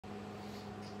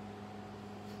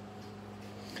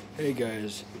Hey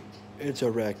guys, it's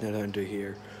Arachnid Hunter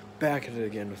here, back at it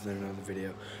again with another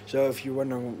video. So if you're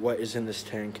wondering what is in this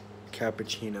tank,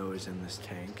 Cappuccino is in this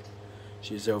tank.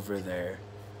 She's over there.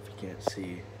 If you can't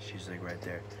see, she's like right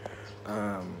there.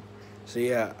 So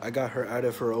yeah, I got her out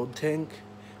of her old tank,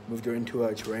 moved her into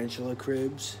a tarantula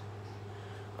cribs.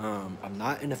 I'm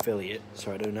not an affiliate,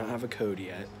 so I do not have a code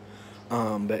yet.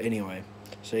 But anyway,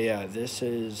 so yeah,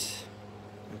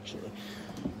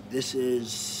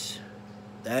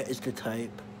 that is the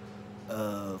type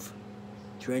of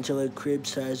tarantula crib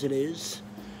size it is.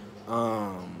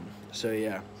 So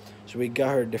yeah, so we got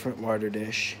her a different water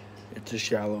dish. It's a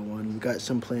shallow one. We got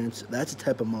some plants. That's a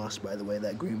type of moss, by the way.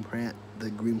 That green plant,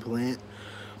 the green plant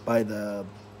by the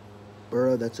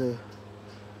burrow. That's a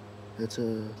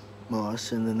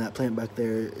moss, and then that plant back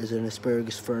there is an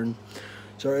asparagus fern.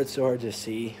 So it's so hard to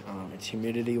see. It's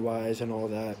humidity-wise and all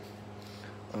that.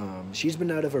 She's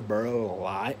been out of her burrow a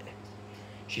lot.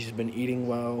 She's been eating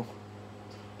well.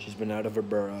 She's been out of her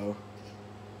burrow.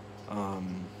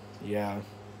 Yeah,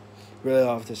 really all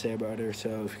I have to say about her.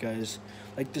 So if you guys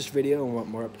like this video and want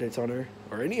more updates on her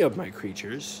or any of my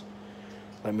creatures,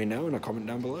 let me know in a comment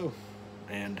down below.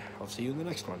 And I'll see you in the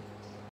next one.